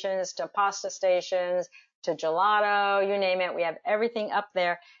stations to pasta stations to gelato, you name it. We have everything up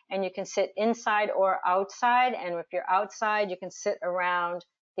there, and you can sit inside or outside. And if you're outside, you can sit around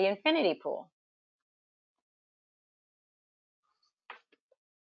the infinity pool.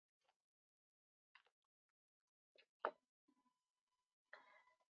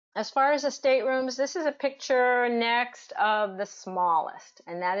 As far as the staterooms, this is a picture next of the smallest,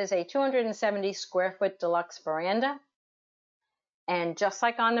 and that is a 270 square foot deluxe veranda. And just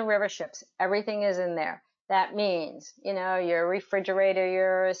like on the river ships, everything is in there. That means, you know, your refrigerator,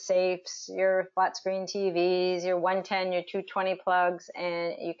 your safes, your flat screen TVs, your 110, your 220 plugs,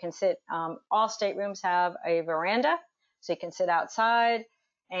 and you can sit, all staterooms have a veranda, so you can sit outside,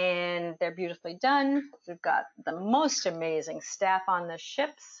 and they're beautifully done. We've got the most amazing staff on the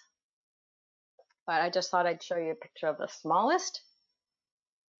ships, but I just thought I'd show you a picture of the smallest.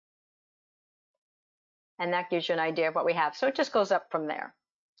 And that gives you an idea of what we have. So it just goes up from there.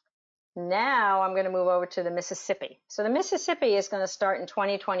 Now I'm going to move over to the Mississippi. So the Mississippi is going to start in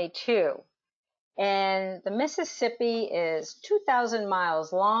 2022. And the Mississippi is 2,000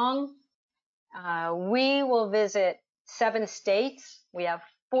 miles long. We will visit 7 states. We have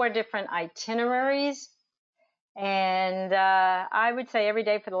 4 different itineraries. And I would say every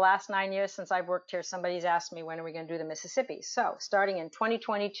day for the last 9 years since I've worked here, somebody's asked me, when are we going to do the Mississippi? So starting in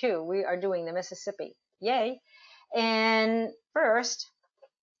 2022, we are doing the Mississippi. Yay. And first,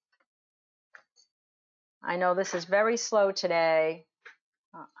 I know this is very slow today.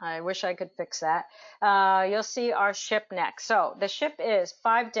 I wish I could fix that. You'll see our ship next. So the ship is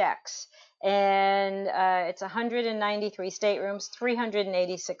 5 decks, and it's 193 staterooms,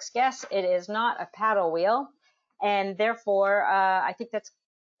 386 guests. It is not a paddle wheel, and therefore I think that's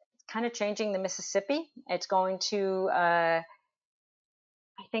kind of changing the Mississippi. It's going to, I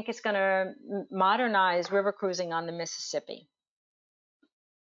think it's going to modernize river cruising on the Mississippi.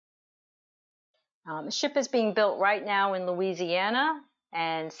 The ship is being built right now in Louisiana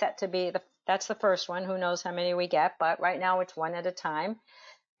and set to be, that's the first one. Who knows how many we get, but right now it's one at a time.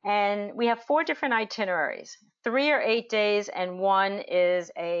 And we have 4 different itineraries. 3 are 8 days, and 1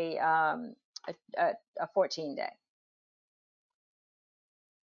 is a a 14-day.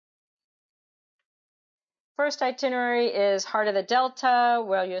 First itinerary is Heart of the Delta,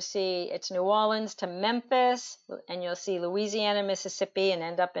 where you'll see it's New Orleans to Memphis, and you'll see Louisiana, Mississippi, and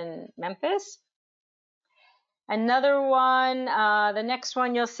end up in Memphis. Another one, the next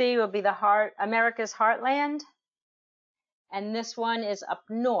one you'll see will be America's Heartland. And this one is up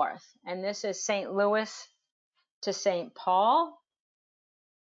north, and this is St. Louis to St. Paul.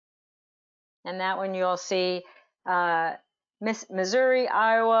 And that one you'll see Missouri,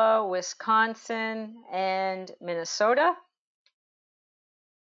 Iowa, Wisconsin, and Minnesota.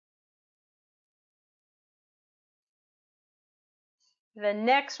 The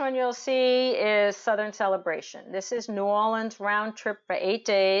next one you'll see is Southern Celebration. This is New Orleans round trip for 8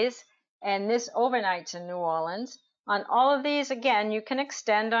 days, and this overnights in New Orleans. On all of these, again, you can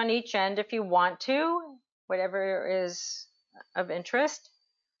extend on each end if you want to, whatever is of interest.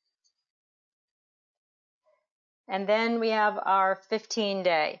 And then we have our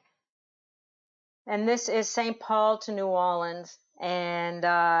 15-day. And this is St. Paul to New Orleans. And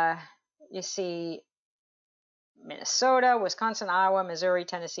you see Minnesota, Wisconsin, Iowa, Missouri,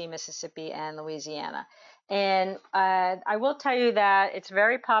 Tennessee, Mississippi, and Louisiana. And I will tell you that it's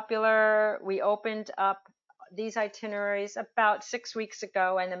very popular. We opened up these itineraries about 6 weeks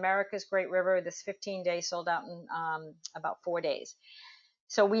ago, and America's Great River, this 15-day, sold out in about 4 days.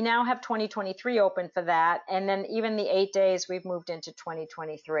 So we now have 2023 open for that. And then even the 8 days, we've moved into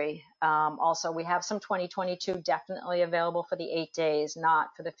 2023. Also, we have some 2022 definitely available for the 8 days, not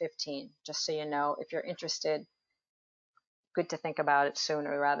for the 15, just so you know, if you're interested. Good to think about it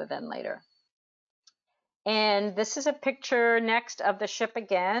sooner rather than later. And this is a picture next of the ship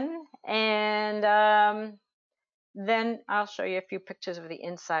again. And then I'll show you a few pictures of the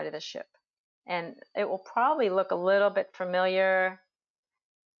inside of the ship. And it will probably look a little bit familiar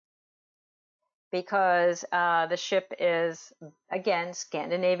because the ship is, again,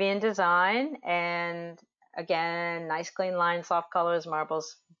 Scandinavian design. And again, nice clean lines, soft colors,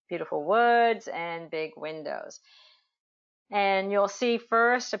 marbles, beautiful woods, and big windows. And you'll see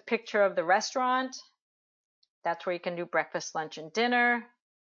first a picture of the restaurant. That's where you can do breakfast, lunch, and dinner.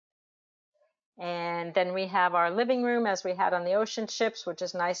 And then we have our living room as we had on the ocean ships, which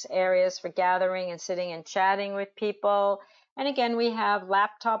is nice areas for gathering and sitting and chatting with people. And again, we have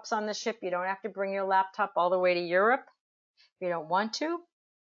laptops on the ship. You don't have to bring your laptop all the way to Europe if you don't want to.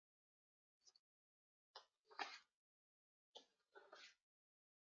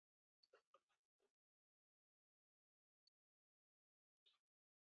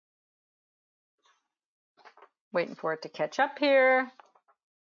 Waiting for it to catch up here.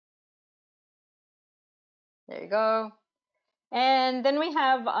 There you go. And then we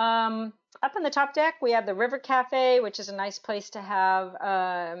have up on the top deck, we have the River Cafe, which is a nice place to have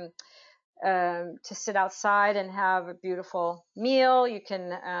to sit outside and have a beautiful meal. You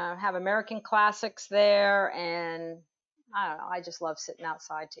can have American classics there, and I don't know, I just love sitting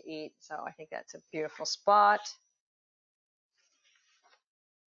outside to eat, so I think that's a beautiful spot.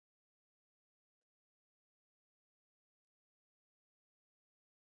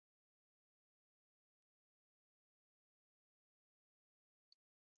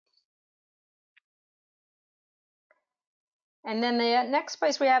 And then the next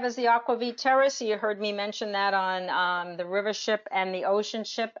place we have is the Aquavit Terrace. You heard me mention that on the river ship and the ocean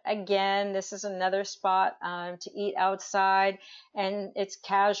ship. Again, this is another spot to eat outside, and it's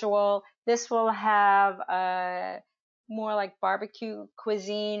casual. This will have more like barbecue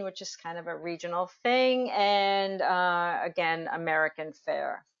cuisine, which is kind of a regional thing, and again, American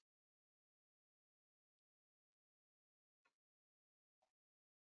fare.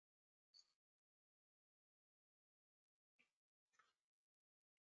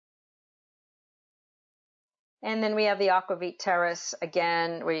 And then we have the Aquavit Terrace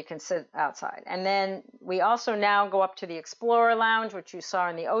again, where you can sit outside. And then we also now go up to the Explorer Lounge, which you saw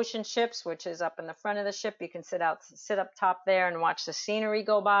in the ocean ships, which is up in the front of the ship. You can sit up top there and watch the scenery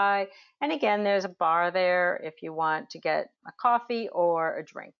go by. And again, there's a bar there if you want to get a coffee or a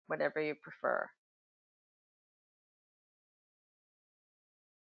drink, whatever you prefer.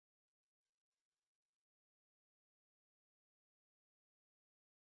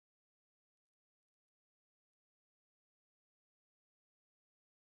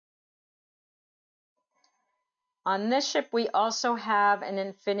 On this ship, we also have an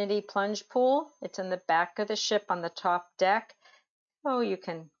infinity plunge pool. It's in the back of the ship on the top deck. Oh, you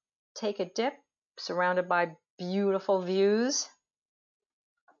can take a dip, surrounded by beautiful views.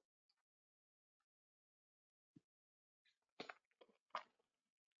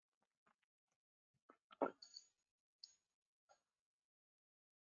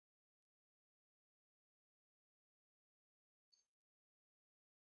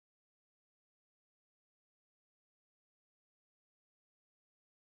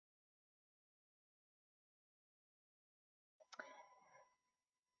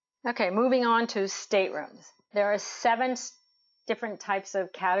 Okay, moving on to staterooms. There are 7 different types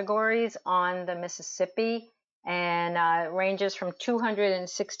of categories on the Mississippi, and it ranges from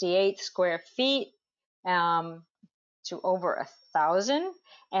 268 square feet to over 1,000,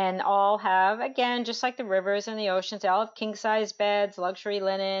 and all have, again, just like the rivers and the oceans, they all have king size beds, luxury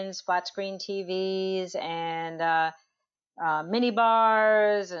linens, flat screen TVs, and mini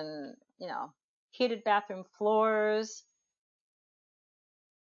bars, and heated bathroom floors.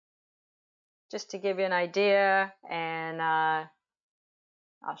 Just to give you an idea, and I'll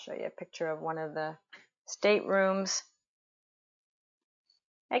show you a picture of one of the staterooms.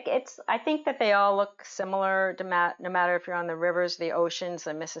 I think that they all look similar, no matter if you're on the rivers, the oceans,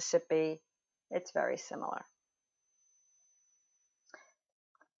 the Mississippi. It's very similar.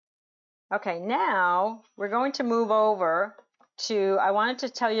 Okay, now we're going to move over to, I wanted to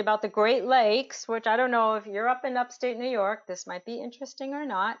tell you about the Great Lakes, which I don't know if you're up in upstate New York, this might be interesting or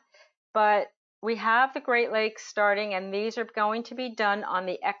not, but we have the Great Lakes starting, and these are going to be done on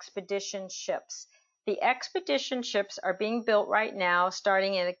the expedition ships. The expedition ships are being built right now,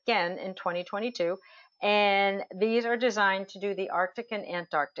 starting again in 2022, and these are designed to do the Arctic and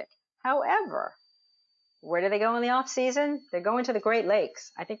Antarctic. However, where do they go in the off season? They're going to the Great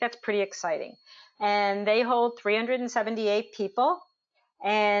Lakes. I think that's pretty exciting. And they hold 378 people,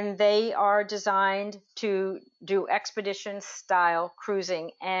 and they are designed to do expedition style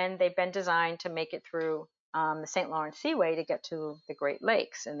cruising, and they've been designed to make it through the St. Lawrence Seaway to get to the Great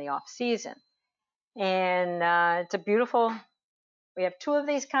Lakes in the off season. And it's a beautiful, we have 2 of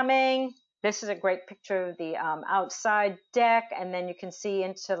these coming. This is a great picture of the outside deck, and then you can see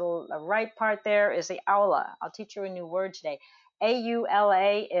into the right part there is the aula. I'll teach you a new word today.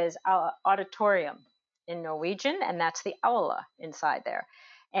 A-U-L-A is auditorium in Norwegian, and that's the aula inside there.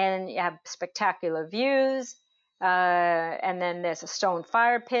 And you have spectacular views, and then there's a stone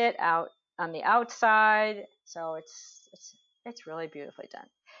fire pit out on the outside, so it's really beautifully done.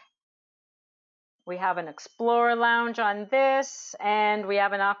 We have an Explorer Lounge on this, and we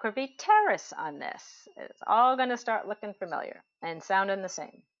have an Aquavit Terrace on this. It's all going to start looking familiar and sounding the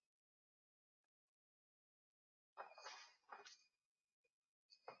same.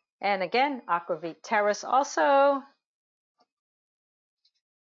 And again, Aquavit Terrace also.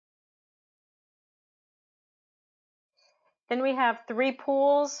 Then we have 3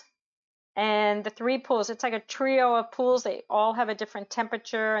 pools, and the 3 pools, it's like a trio of pools. They all have a different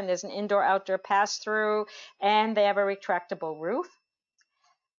temperature, and there's an indoor-outdoor pass-through, and they have a retractable roof.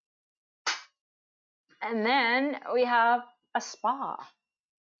 And then we have a spa.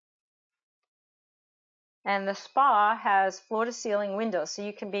 And the spa has floor-to-ceiling windows, so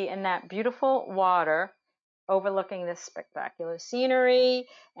you can be in that beautiful water overlooking this spectacular scenery.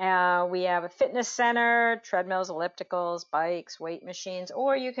 We have a fitness center, treadmills, ellipticals, bikes, weight machines,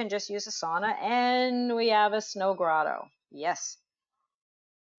 or you can just use a sauna, and we have a snow grotto. Yes.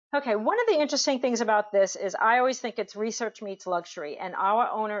 Okay, one of the interesting things about this is I always think it's research meets luxury, and our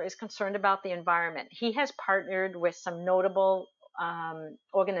owner is concerned about the environment. He has partnered with some notable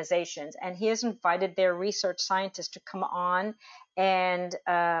organizations, and he has invited their research scientists to come on and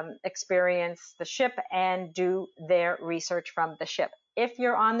experience the ship and do their research from the ship. If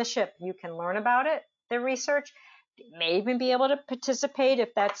you're on the ship, you can learn about it, the research. You may even be able to participate if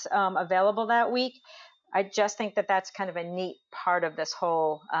that's available that week. I just think that that's kind of a neat part of this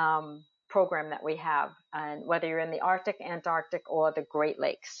whole program that we have, and whether you're in the Arctic, Antarctic, or the Great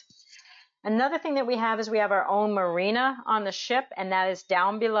Lakes. Another thing that we have is we have our own marina on the ship, and that is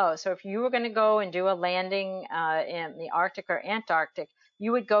down below. So if you were going to go and do a landing in the Arctic or Antarctic,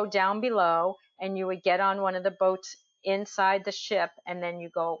 you would go down below and you would get on one of the boats inside the ship, and then you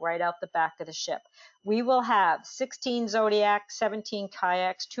go right out the back of the ship. We will have 16 Zodiac, 17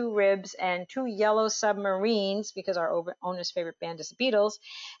 kayaks, 2 ribs, and 2 yellow submarines, because our owner's favorite band is the Beatles,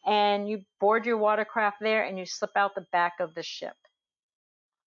 and you board your watercraft there and you slip out the back of the ship.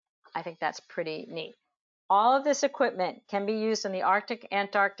 I think that's pretty neat. All of this equipment can be used in the Arctic,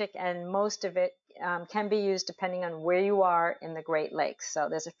 Antarctic, and most of it can be used depending on where you are in the Great Lakes. So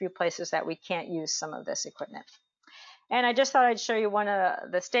there's a few places that we can't use some of this equipment. And I just thought I'd show you one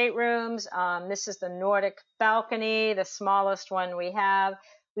of the staterooms. This is the Nordic balcony, the smallest one we have.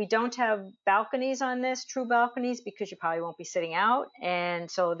 We don't have balconies on this, true balconies, because you probably won't be sitting out.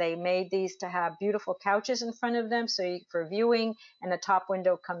 And so they made these to have beautiful couches in front of them for viewing, and the top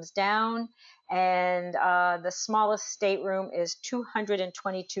window comes down. And the smallest stateroom is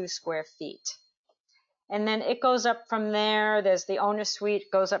 222 square feet. And then it goes up from there. There's the owner suite,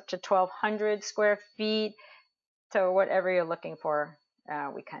 goes up to 1,200 square feet. So whatever you're looking for,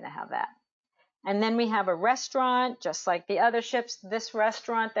 we kind of have that. And then we have a restaurant, just like the other ships. This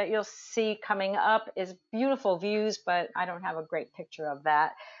restaurant that you'll see coming up is beautiful views, but I don't have a great picture of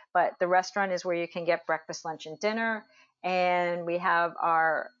that. But the restaurant is where you can get breakfast, lunch, and dinner. And we have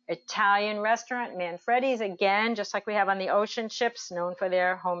our Italian restaurant, Manfredi's, again, just like we have on the ocean ships, known for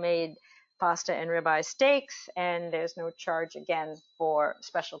their homemade pasta and ribeye steaks. And there's no charge, again, for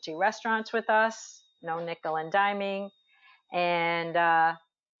specialty restaurants with us, no nickel and diming. And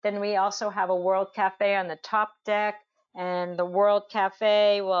then we also have a World Cafe on the top deck. And the World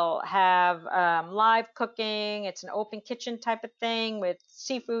Cafe will have live cooking. It's an open kitchen type of thing with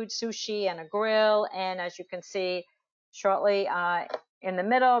seafood, sushi, and a grill. And as you can see shortly in the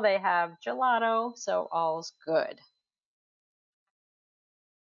middle, they have gelato, so all's good.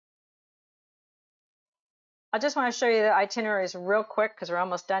 I just want to show you the itineraries real quick because we're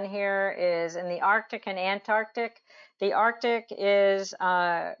almost done here. Is in the Arctic and Antarctic. The Arctic is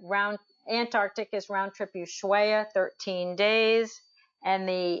Antarctic is round trip Ushuaia, 13 days, and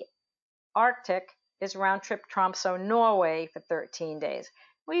the Arctic is round trip Tromsø, Norway for 13 days.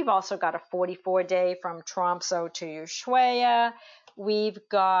 We've also got a 44-day from Tromsø to Ushuaia. We've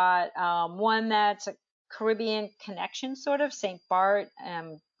got one that's a Caribbean connection, sort of, St. Bart,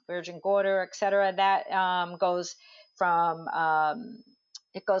 Virgin Gorda, etc. That goes from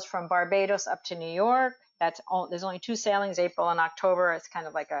Barbados up to New York. There's only 2 sailings, April and October. It's kind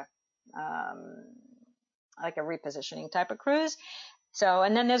of like a repositioning type of cruise. So,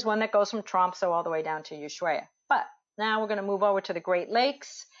 and then there's one that goes from Tromsø all the way down to Ushuaia. But now we're going to move over to the Great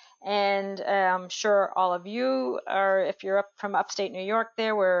Lakes. And I'm sure all of you are, if you're up from upstate New York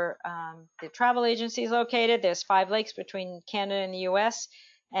there, where the travel agency is located, there's 5 lakes between Canada and the U.S.,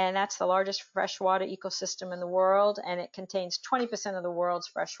 and that's the largest freshwater ecosystem in the world, and it contains 20% of the world's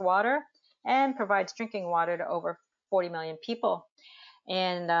fresh water and provides drinking water to over 40 million people.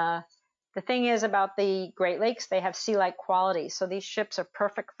 And the thing is about the Great Lakes, they have sea-like qualities. So these ships are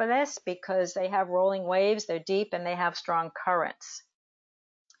perfect for this because they have rolling waves, they're deep, and they have strong currents.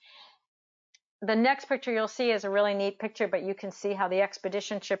 The next picture you'll see is a really neat picture, but you can see how the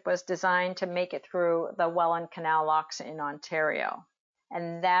expedition ship was designed to make it through the Welland Canal locks in Ontario.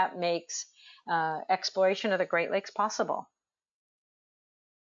 And that makes exploration of the Great Lakes possible.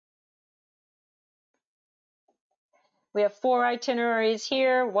 We have 4 itineraries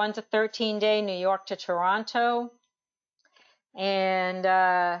here. One's a 13-day New York to Toronto. And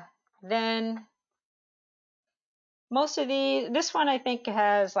then most of this one I think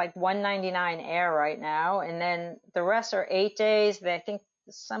has like $199 air right now. And then the rest are 8 days. I think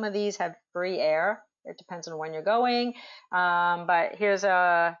some of these have free air. It depends on when you're going. But here's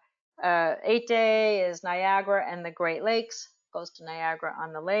a 8-day is Niagara and the Great Lakes. Goes to Niagara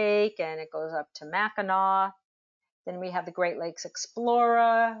on the lake and it goes up to Mackinac. Then we have the Great Lakes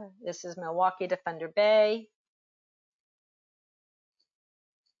Explorer. This is Milwaukee to Thunder Bay.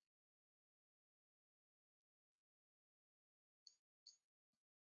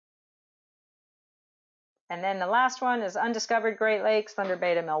 And then the last one is Undiscovered Great Lakes, Thunder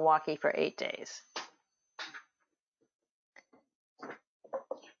Bay to Milwaukee for 8 days.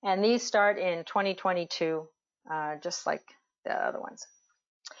 And these start in 2022, just like the other ones.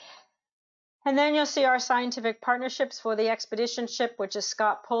 And then you'll see our scientific partnerships for the expedition ship, which is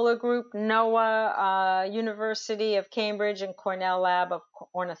Scott Polar Group, NOAA, University of Cambridge, and Cornell Lab of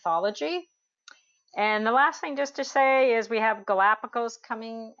Ornithology. And the last thing just to say is we have Galapagos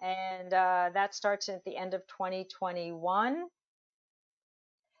coming, and that starts at the end of 2021.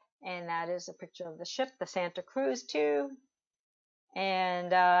 And that is a picture of the ship, the Santa Cruz too.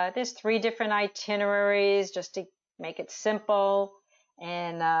 And there's 3 different itineraries just to make it simple.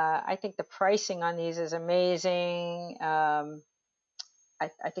 And I think the pricing on these is amazing. I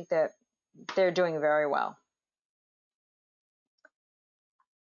think that they're doing very well.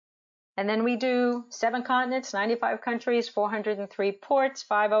 And then we do 7 continents, 95 countries, 403 ports,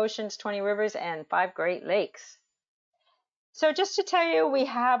 5 oceans, 20 rivers, and 5 Great Lakes. So just to tell you, we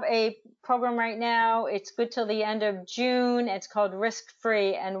have a program right now. It's good till the end of June. It's called Risk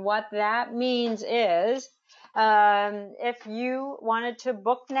Free. And what that means is if you wanted to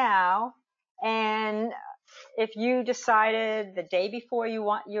book now, and if you decided the day before you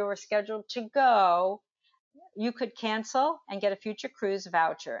were scheduled to go, you could cancel and get a future cruise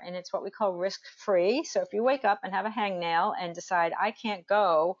voucher. And it's what we call risk free. So if you wake up and have a hangnail and decide I can't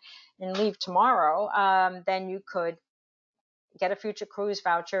go and leave tomorrow, then you could get a future cruise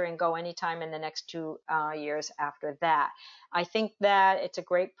voucher and go anytime in the next 2 years after that. I think that it's a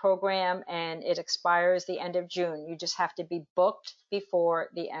great program and it expires the end of June. You just have to be booked before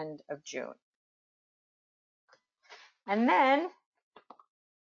the end of June. And then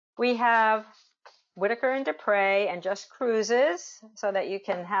we have Whitaker and Dupre and Just Cruises so that you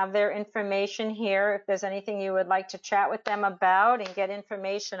can have their information here if there's anything you would like to chat with them about and get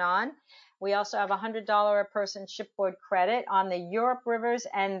information on. We also have $100 a person shipboard credit on the Europe rivers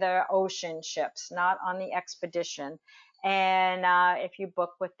and the ocean ships, not on the expedition. And if you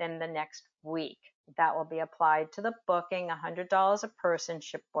book within the next week, that will be applied to the booking, $100 a person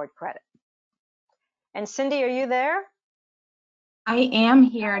shipboard credit. And Cindy, are you there? I am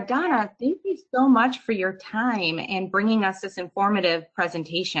here. Donna, thank you so much for your time and bringing us this informative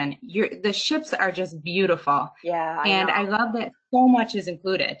presentation. The ships are just beautiful. Yeah, I love that so much is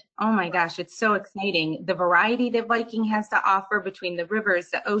included. Oh my gosh, it's so exciting. The variety that Viking has to offer between the rivers,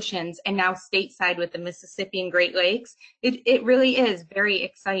 the oceans, and now stateside with the Mississippi and Great Lakes. It really is very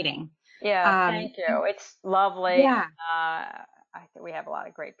exciting. Yeah, thank you. It's lovely. Yeah. I think we have a lot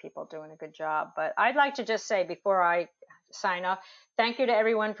of great people doing a good job. But I'd like to just say before I sign off, thank you to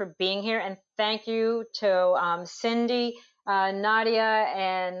everyone for being here. And thank you to Cindy, Nadia,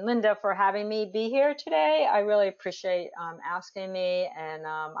 and Linda for having me be here today. I really appreciate asking me, and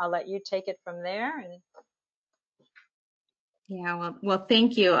I'll let you take it from there. And yeah, well,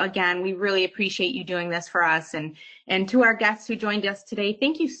 thank you again. We really appreciate you doing this for us, and to our guests who joined us today,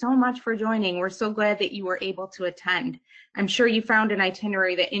 thank you so much for joining. We're so glad that you were able to attend. I'm sure you found an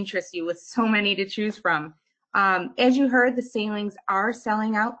itinerary that interests you with so many to choose from. As you heard, the sailings are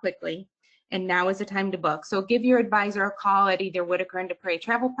selling out quickly, and now is the time to book. So give your advisor a call at either Whitaker and Dupre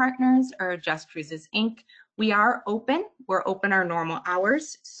Travel Partners or Just Cruises Inc. We are open. We're open our normal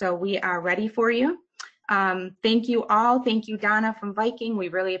hours, so we are ready for you. Thank you all. Thank you, Donna from Viking. We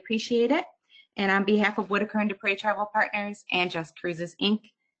really appreciate it. And on behalf of Whitaker and Dupre Travel Partners and Just Cruises Inc.,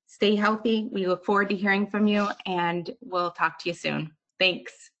 stay healthy. We look forward to hearing from you, and we'll talk to you soon.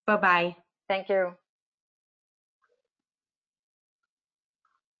 Thanks. Bye-bye. thank you.